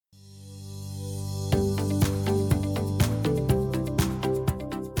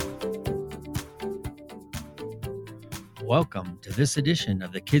Welcome to this edition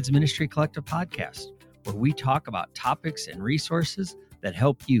of the Kids Ministry Collective podcast, where we talk about topics and resources that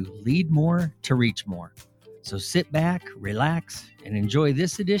help you lead more to reach more. So sit back, relax, and enjoy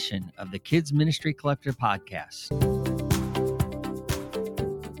this edition of the Kids Ministry Collective podcast.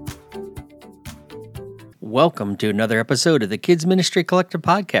 Welcome to another episode of the Kids Ministry Collective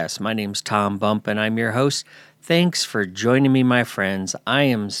podcast. My name's Tom Bump, and I'm your host. Thanks for joining me, my friends. I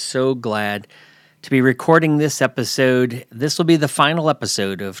am so glad to be recording this episode. This will be the final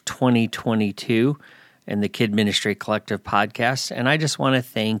episode of 2022 in the Kid Ministry Collective podcast, and I just want to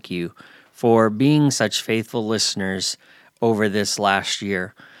thank you for being such faithful listeners over this last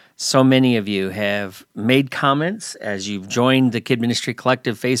year. So many of you have made comments as you've joined the Kid Ministry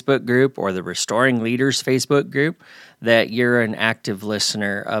Collective Facebook group or the Restoring Leaders Facebook group that you're an active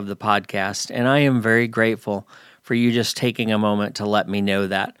listener of the podcast, and I am very grateful for you just taking a moment to let me know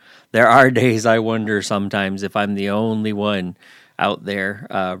that. There are days I wonder sometimes if I'm the only one out there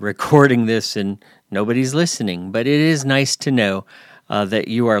recording this and nobody's listening, but it is nice to know that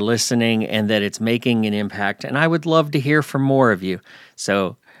you are listening and that it's making an impact, and I would love to hear from more of you.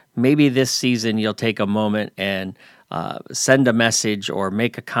 So maybe this season you'll take a moment and send a message or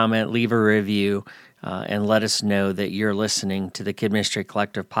make a comment, leave a review, and let us know that you're listening to the Kid Ministry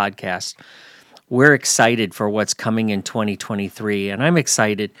Collective podcast. We're excited for what's coming in 2023, and I'm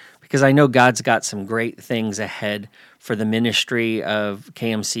excited because I know God's got some great things ahead for the ministry of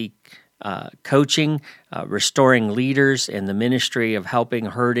KMC coaching, restoring leaders, and the ministry of helping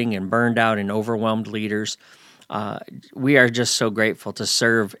hurting and burned out and overwhelmed leaders. We are just so grateful to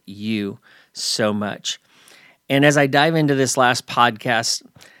serve you so much. And as I dive into this last podcast,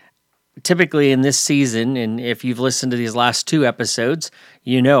 typically in this season, and if you've listened to these last two episodes,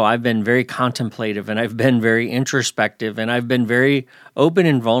 you know I've been very contemplative and I've been very introspective and I've been very open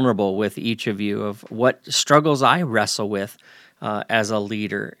and vulnerable with each of you of what struggles I wrestle with as a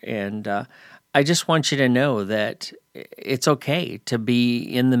leader. And I just want you to know that it's okay to be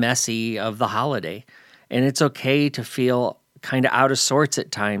in the messy of the holiday, and it's okay to feel kind of out of sorts at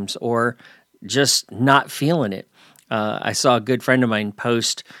times or just not feeling it. I saw a good friend of mine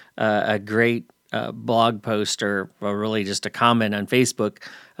post a great blog post or really just a comment on Facebook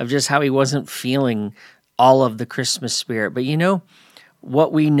of just how he wasn't feeling all of the Christmas spirit. But you know,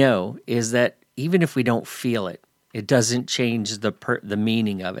 what we know is that even if we don't feel it, it doesn't change the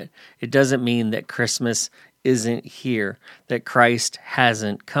meaning of it. It doesn't mean that Christmas isn't here, that Christ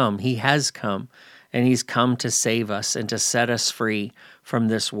hasn't come. He has come, and he's come to save us and to set us free from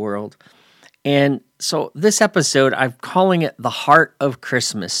this world. And so this episode, I'm calling it The Heart of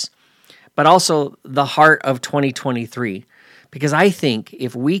Christmas, but also the heart of 2023, because I think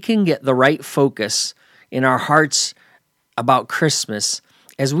if we can get the right focus in our hearts about Christmas,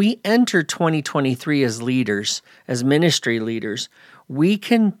 as we enter 2023 as leaders, as ministry leaders, we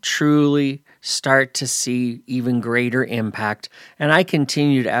can truly start to see even greater impact. And I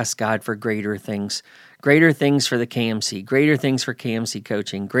continue to ask God for greater things for the KMC, greater things for KMC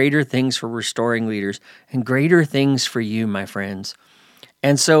coaching, greater things for restoring leaders, and greater things for you, my friends.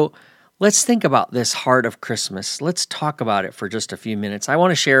 And so let's think about this heart of Christmas. Let's talk about it for just a few minutes. I want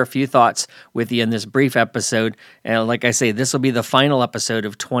to share a few thoughts with you in this brief episode. And like I say, this will be the final episode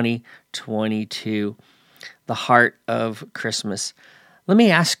of 2022, the heart of Christmas. Let me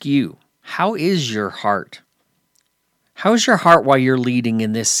ask you, how is your heart? How is your heart while you're leading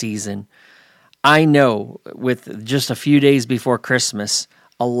in this season? I know with just a few days before Christmas,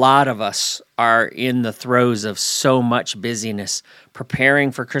 a lot of us are in the throes of so much busyness, preparing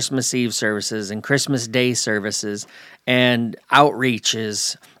for Christmas Eve services and Christmas Day services and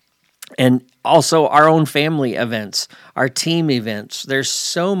outreaches, and also our own family events, our team events. There's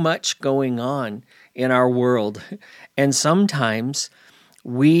so much going on in our world, and sometimes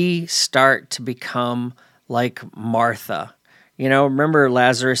we start to become like Martha. You know, remember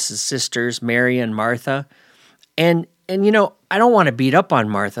Lazarus' sisters, Mary and Martha? And you know, I don't want to beat up on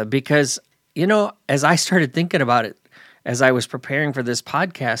Martha because, you know, as I started thinking about it, as I was preparing for this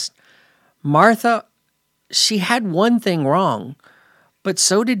podcast, Martha, she had one thing wrong, but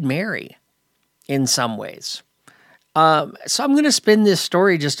so did Mary in some ways. So I'm going to spin this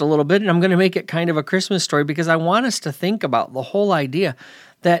story just a little bit, and I'm going to make it kind of a Christmas story because I want us to think about the whole idea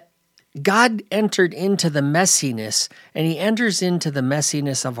that God entered into the messiness, and he enters into the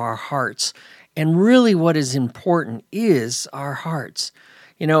messiness of our hearts. And really what is important is our hearts.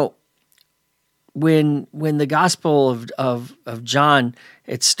 You know, when the Gospel of John,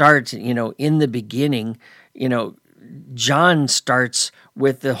 it starts, you know, in the beginning, you know, John starts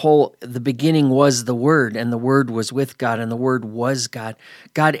with the beginning was the Word, and the Word was with God, and the Word was God.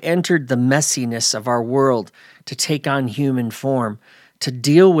 God entered the messiness of our world to take on human form, to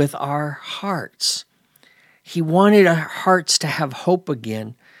deal with our hearts. He wanted our hearts to have hope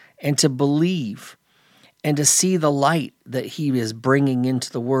again and to believe and to see the light that he is bringing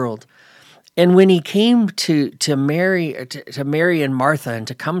into the world. And when he came to Mary and Martha and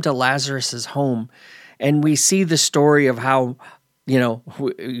to come to Lazarus's home, and we see the story of how,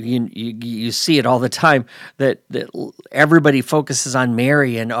 you see it all the time, that everybody focuses on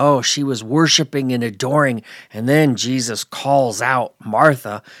Mary and, she was worshiping and adoring. And then Jesus calls out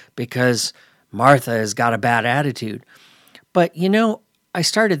Martha because Martha has got a bad attitude. But, I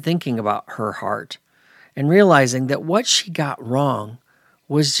started thinking about her heart and realizing that what she got wrong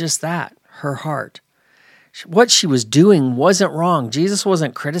was just that, her heart. What she was doing wasn't wrong. Jesus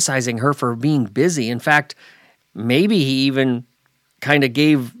wasn't criticizing her for being busy. In fact, maybe he even kind of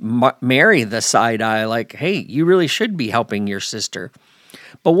gave Mary the side eye, like, hey, you really should be helping your sister.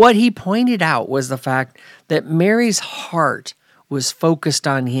 But what he pointed out was the fact that Mary's heart was focused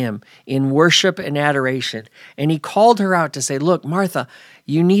on him in worship and adoration. And he called her out to say, look, Martha,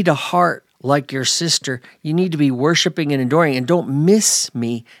 you need a heart like your sister. You need to be worshiping and adoring, and don't miss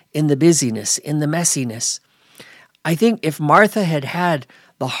me in the busyness, in the messiness. I think if Martha had had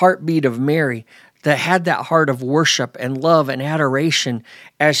the heartbeat of Mary, that had that heart of worship and love and adoration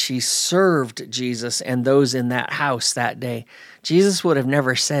as she served Jesus and those in that house that day, Jesus would have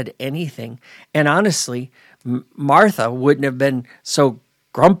never said anything. And honestly, Martha wouldn't have been so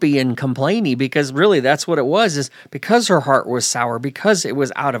grumpy and complainy, because really that's what it was, is because her heart was sour, because it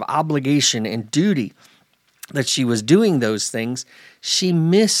was out of obligation and duty that she was doing those things, she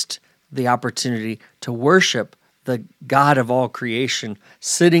missed the opportunity to worship the God of all creation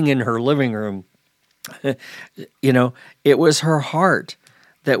sitting in her living room. It was her heart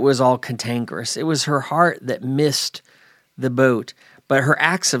that was all cantankerous. It was her heart that missed the boat. But her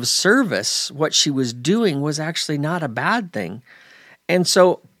acts of service, what she was doing, was actually not a bad thing. And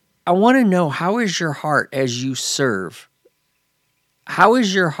so I want to know, how is your heart as you serve? How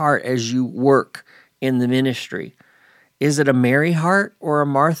is your heart as you work in the ministry? Is it a Mary heart or a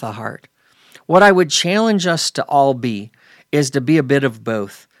Martha heart? What I would challenge us to all be is to be a bit of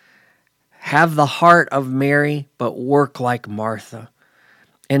both. Have the heart of Mary, but work like Martha.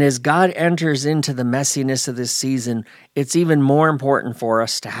 And as God enters into the messiness of this season, it's even more important for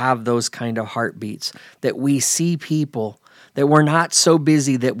us to have those kind of heartbeats, that we see people, that we're not so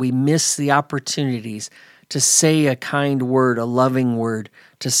busy that we miss the opportunities to say a kind word, a loving word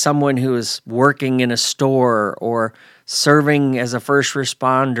to someone who is working in a store or serving as a first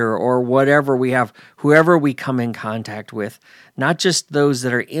responder or whatever we have, whoever we come in contact with, not just those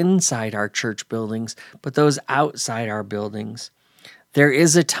that are inside our church buildings, but those outside our buildings. There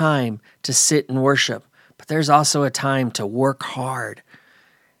is a time to sit and worship, but there's also a time to work hard.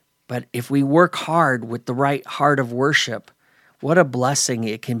 But if we work hard with the right heart of worship, what a blessing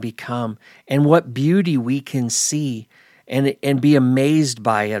it can become, and what beauty we can see and be amazed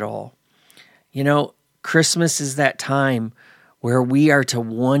by it all. Christmas is that time where we are to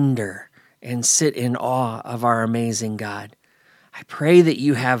wonder and sit in awe of our amazing God. I pray that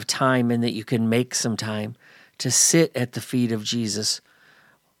you have time and that you can make some time to sit at the feet of Jesus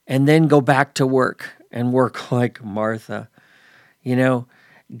and then go back to work and work like Martha.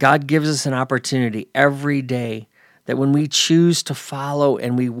 God gives us an opportunity every day that when we choose to follow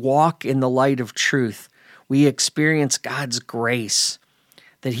and we walk in the light of truth, we experience God's grace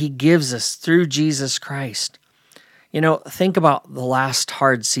that he gives us through Jesus Christ. Think about the last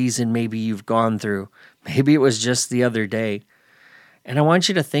hard season maybe you've gone through. Maybe it was just the other day. And I want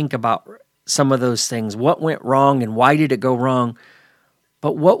you to think about some of those things. What went wrong and why did it go wrong?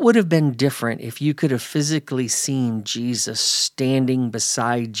 But what would have been different if you could have physically seen Jesus standing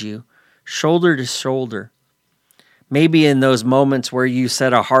beside you, shoulder to shoulder? Maybe in those moments where you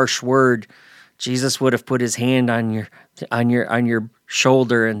said a harsh word, Jesus would have put his hand on your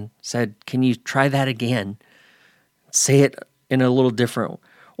shoulder and said, "Can you try that again? Say it in a little different."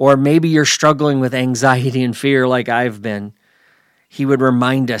 Or maybe you're struggling with anxiety and fear like I've been. He would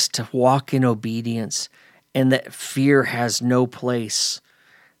remind us to walk in obedience and that fear has no place,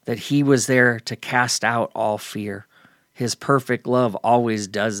 that he was there to cast out all fear. His perfect love always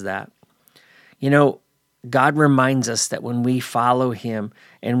does that. God reminds us that when we follow him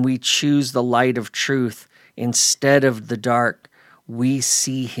and we choose the light of truth instead of the dark, we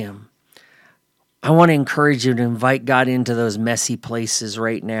see him. I want to encourage you to invite God into those messy places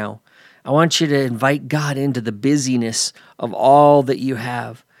right now. I want you to invite God into the busyness of all that you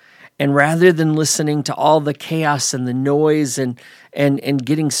have. And rather than listening to all the chaos and the noise and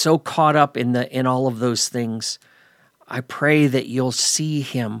getting so caught up in all of those things, I pray that you'll see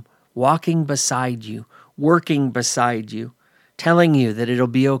him walking beside you, working beside you, telling you that it'll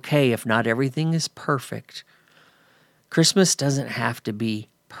be okay if not everything is perfect. Christmas doesn't have to be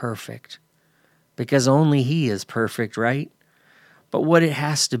perfect because only he is perfect, right? But what it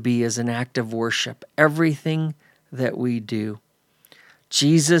has to be is an act of worship. Everything that we do.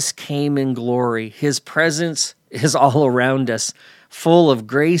 Jesus came in glory. His presence is all around us, full of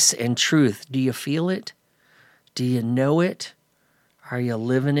grace and truth. Do you feel it? Do you know it? Are you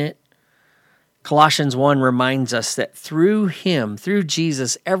living it? Colossians 1 reminds us that through him, through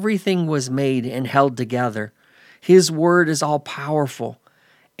Jesus, everything was made and held together. His word is all powerful.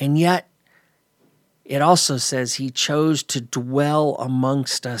 And yet, it also says he chose to dwell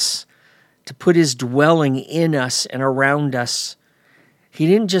amongst us, to put his dwelling in us and around us. He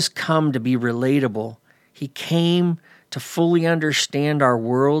didn't just come to be relatable. He came to fully understand our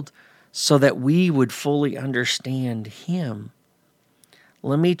world so that we would fully understand him.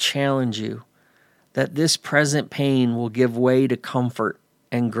 Let me challenge you that this present pain will give way to comfort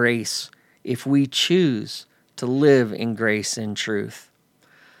and grace if we choose to live in grace and truth.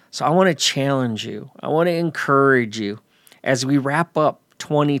 So I want to challenge you. I want to encourage you as we wrap up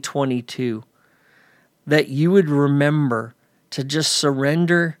 2022 that you would remember to just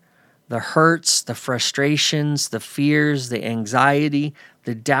surrender the hurts, the frustrations, the fears, the anxiety,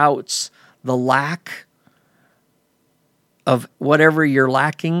 the doubts, the lack of whatever you're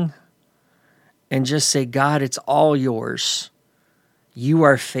lacking, and just say, God, it's all yours. You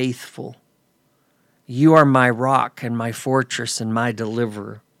are faithful. You are my rock and my fortress and my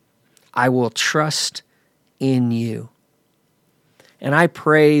deliverer. I will trust in you. And I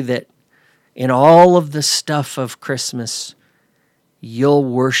pray that in all of the stuff of Christmas, you'll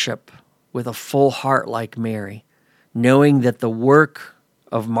worship with a full heart like Mary, knowing that the work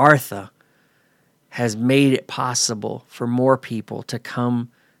of Martha has made it possible for more people to come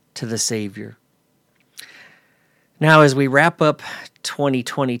to the Savior. Now, as we wrap up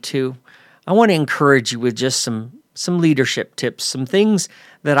 2022, I want to encourage you with just some leadership tips, some things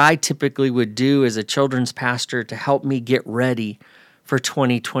that I typically would do as a children's pastor to help me get ready for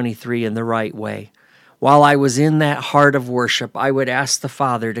 2023 in the right way. While I was in that heart of worship, I would ask the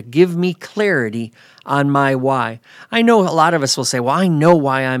Father to give me clarity on my why. I know a lot of us will say, well, I know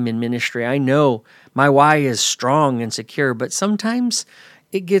why I'm in ministry. I know my why is strong and secure, but sometimes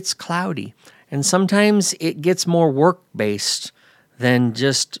it gets cloudy, and sometimes it gets more work-based than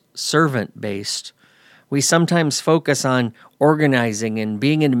just servant-based. We sometimes focus on organizing and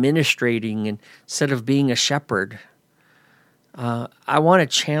being administrating instead of being a shepherd. I want to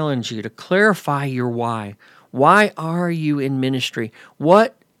challenge you to clarify your why. Why are you in ministry?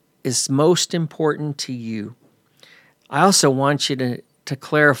 What is most important to you? I also want you to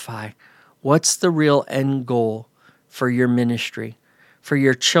clarify what's the real end goal for your ministry, for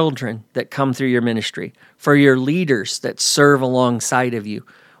your children that come through your ministry, for your leaders that serve alongside of you.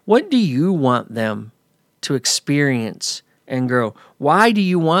 What do you want them to experience and grow? Why do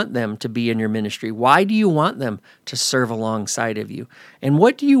you want them to be in your ministry? Why do you want them to serve alongside of you? And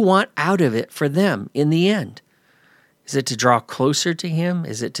what do you want out of it for them in the end? Is it to draw closer to him?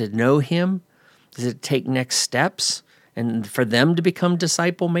 Is it to know him? Is it to take next steps and for them to become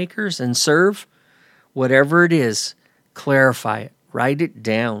disciple makers and serve? Whatever it is, clarify it. Write it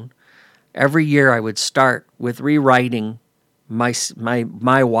down. Every year I would start with rewriting my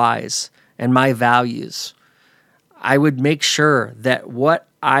whys and my values. I would make sure that what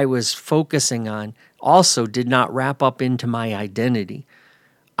I was focusing on also did not wrap up into my identity.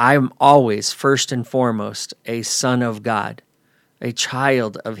 I'm always, first and foremost, a son of God, a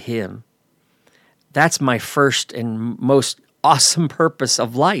child of him. That's my first and most awesome purpose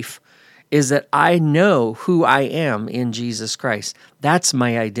of life, is that I know who I am in Jesus Christ. That's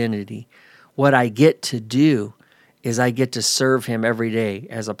my identity. What I get to do is I get to serve him every day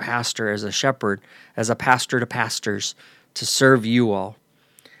as a pastor, as a shepherd, as a pastor to pastors, to serve you all.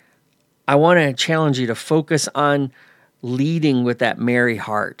 I want to challenge you to focus on leading with that Mary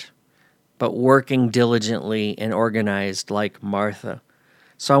heart, but working diligently and organized like Martha.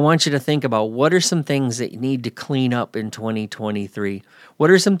 So I want you to think about what are some things that you need to clean up in 2023?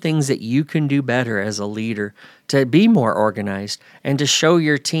 What are some things that you can do better as a leader to be more organized and to show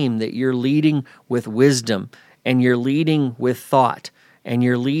your team that you're leading with wisdom and you're leading with thought and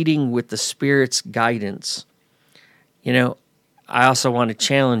you're leading with the Spirit's guidance? You know, I also want to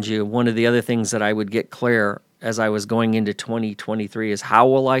challenge you. One of the other things that I would get clear as I was going into 2023 is how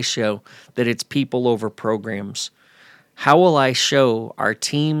will I show that it's people over programs? How will I show our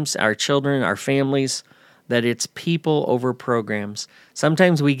teams, our children, our families that it's people over programs?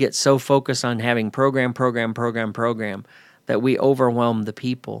 Sometimes we get so focused on having program that we overwhelm the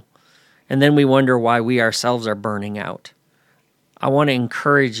people. And then we wonder why we ourselves are burning out. I want to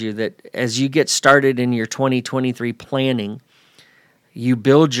encourage you that as you get started in your 2023 planning, you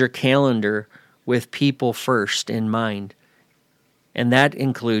build your calendar with people first in mind. And that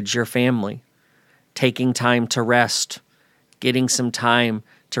includes your family. Taking time to rest, getting some time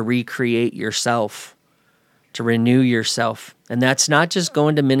to recreate yourself, to renew yourself. And that's not just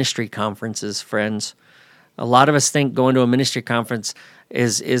going to ministry conferences, friends. A lot of us think going to a ministry conference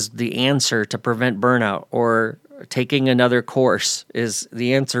is the answer to prevent burnout, or taking another course is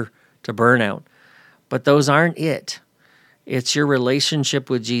the answer to burnout. But those aren't it. It's your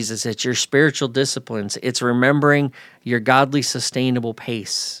relationship with Jesus. It's your spiritual disciplines. It's remembering your godly, sustainable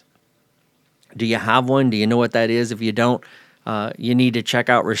pace. Do you have one? Do you know what that is? If you don't, you need to check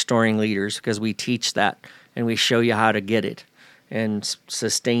out Restoring Leaders, because we teach that and we show you how to get it and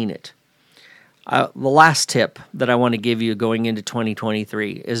sustain it. The last tip that I want to give you going into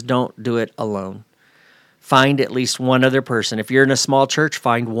 2023 is don't do it alone. Find at least one other person. If you're in a small church,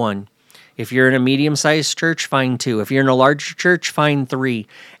 find one. If you're in a medium-sized church, find two. If you're in a larger church, find three.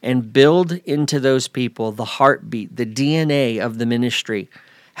 And build into those people the heartbeat, the DNA of the ministry.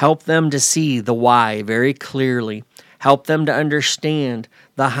 Help them to see the why very clearly. Help them to understand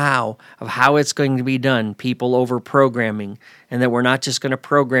the how of how it's going to be done, people over programming, and that we're not just going to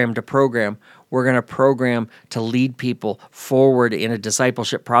program to program. We're going to program to lead people forward in a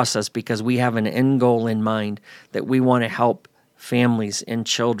discipleship process, because we have an end goal in mind that we want to help families and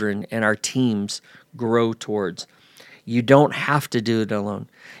children and our teams grow towards. You don't have to do it alone.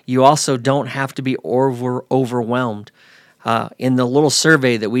 You also don't have to be overwhelmed. In the little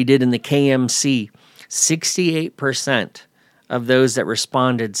survey that we did in the KMC, 68% of those that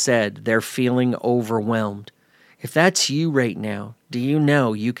responded said they're feeling overwhelmed. If that's you right now, do you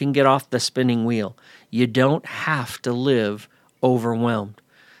know you can get off the spinning wheel? You don't have to live overwhelmed.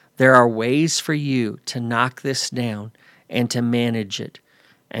 There are ways for you to knock this down and to manage it.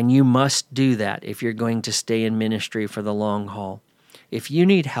 And you must do that if you're going to stay in ministry for the long haul. If you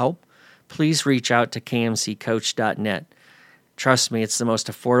need help, please reach out to kmccoach.net. Trust me, it's the most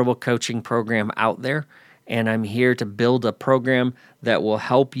affordable coaching program out there, and I'm here to build a program that will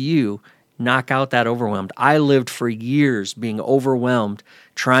help you knock out that overwhelmed. I lived for years being overwhelmed,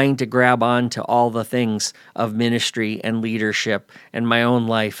 trying to grab on to all the things of ministry and leadership and my own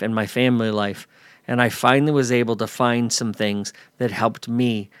life and my family life. And I finally was able to find some things that helped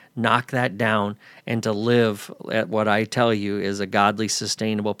me knock that down and to live at what I tell you is a godly,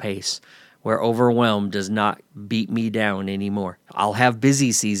 sustainable pace, where overwhelmed does not beat me down anymore. I'll have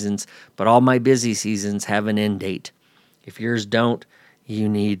busy seasons, but all my busy seasons have an end date. If yours don't, you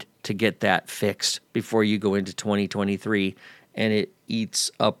need to get that fixed before you go into 2023 and it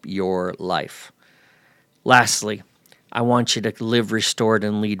eats up your life. Lastly, I want you to live restored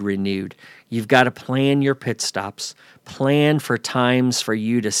and lead renewed. You've got to plan your pit stops. Plan for times for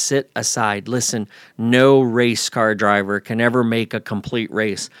you to sit aside. Listen, no race car driver can ever make a complete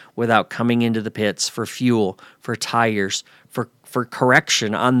race without coming into the pits for fuel, for tires, for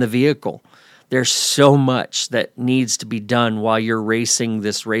correction on the vehicle. There's so much that needs to be done while you're racing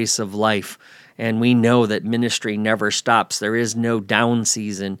this race of life. And we know that ministry never stops. There is no down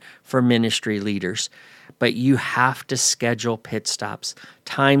season for ministry leaders. But you have to schedule pit stops,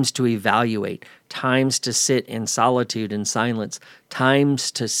 times to evaluate, times to sit in solitude and silence,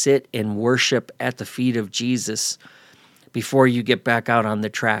 times to sit and worship at the feet of Jesus before you get back out on the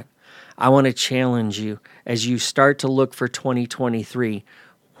track. I want to challenge you as you start to look for 2023.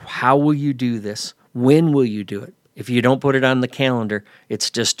 How will you do this? When will you do it? If you don't put it on the calendar,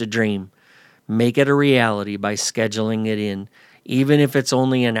 it's just a dream. Make it a reality by scheduling it in. Even if it's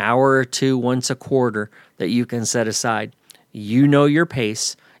only an hour or two once a quarter that you can set aside. You know your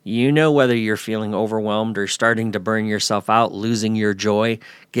pace. You know whether you're feeling overwhelmed or starting to burn yourself out, losing your joy,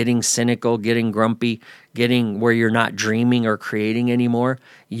 getting cynical, getting grumpy, getting where you're not dreaming or creating anymore.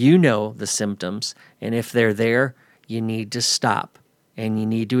 You know the symptoms. And if they're there, you need to stop and you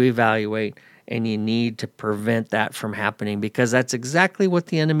need to evaluate and you need to prevent that from happening, because that's exactly what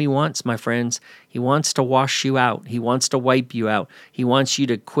the enemy wants, my friends. He wants to wash you out. He wants to wipe you out. He wants you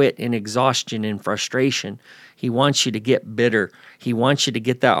to quit in exhaustion and frustration. He wants you to get bitter. He wants you to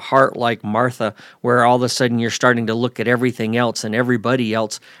get that heart like Martha, where all of a sudden you're starting to look at everything else and everybody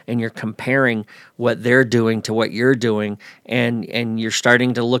else, and you're comparing what they're doing to what you're doing, and you're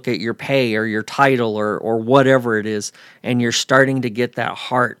starting to look at your pay or your title or whatever it is, and you're starting to get that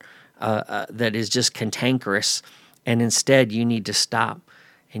heart that is just cantankerous, And instead, you need to stop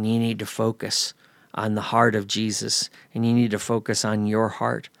and you need to focus on the heart of Jesus, and you need to focus on your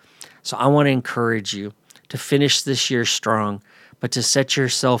heart. So I want to encourage you to finish this year strong, but to set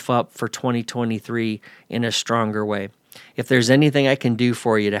yourself up for 2023 in a stronger way. If there's anything I can do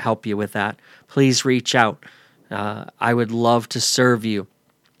for you to help you with that, please reach out. I would love to serve you,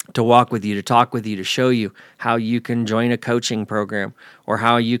 to walk with you, to talk with you, to show you how you can join a coaching program or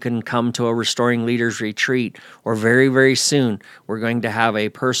how you can come to a Restoring Leaders retreat. Or very, very soon, we're going to have a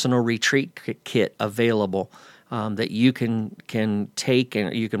personal retreat kit available that you can take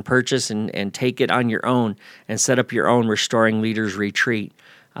and you can purchase and take it on your own and set up your own Restoring Leaders retreat.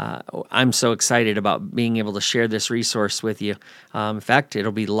 I'm so excited about being able to share this resource with you. In fact,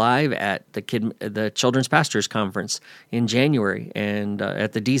 it'll be live at the Children's Pastors Conference in January and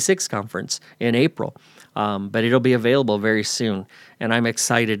at the D6 Conference in April. But it'll be available very soon, and I'm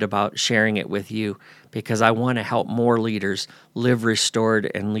excited about sharing it with you because I want to help more leaders live restored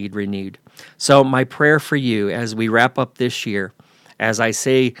and lead renewed. So my prayer for you as we wrap up this year, as I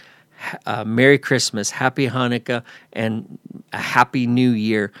say, Merry Christmas, Happy Hanukkah, and a Happy New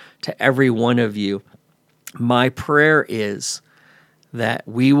Year to every one of you. My prayer is that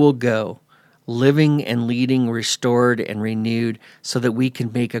we will go living and leading restored and renewed so that we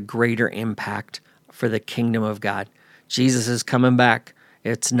can make a greater impact for the kingdom of God. Jesus is coming back.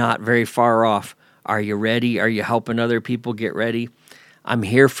 It's not very far off. Are you ready? Are you helping other people get ready? I'm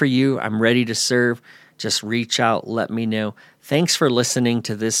here for you. I'm ready to serve. Just reach out. Let me know. Thanks for listening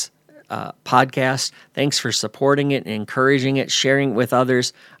to this podcast. Thanks for supporting it, encouraging it, sharing it with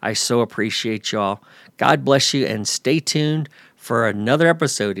others. I so appreciate y'all. God bless you, and stay tuned for another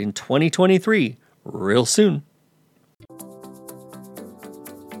episode in 2023 real soon.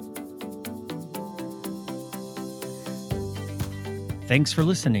 Thanks for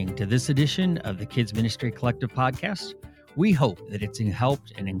listening to this edition of the Kids Ministry Collective podcast. We hope that it's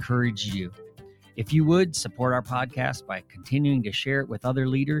helped and encouraged you. If you would, support our podcast by continuing to share it with other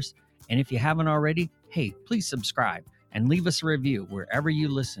leaders. And if you haven't already, hey, please subscribe and leave us a review wherever you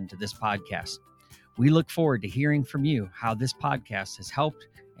listen to this podcast. We look forward to hearing from you how this podcast has helped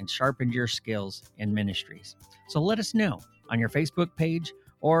and sharpened your skills in ministries. So let us know on your Facebook page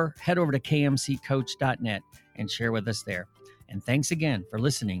or head over to kmccoach.net and share with us there. And thanks again for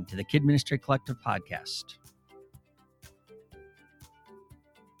listening to the Kid Ministry Collective podcast.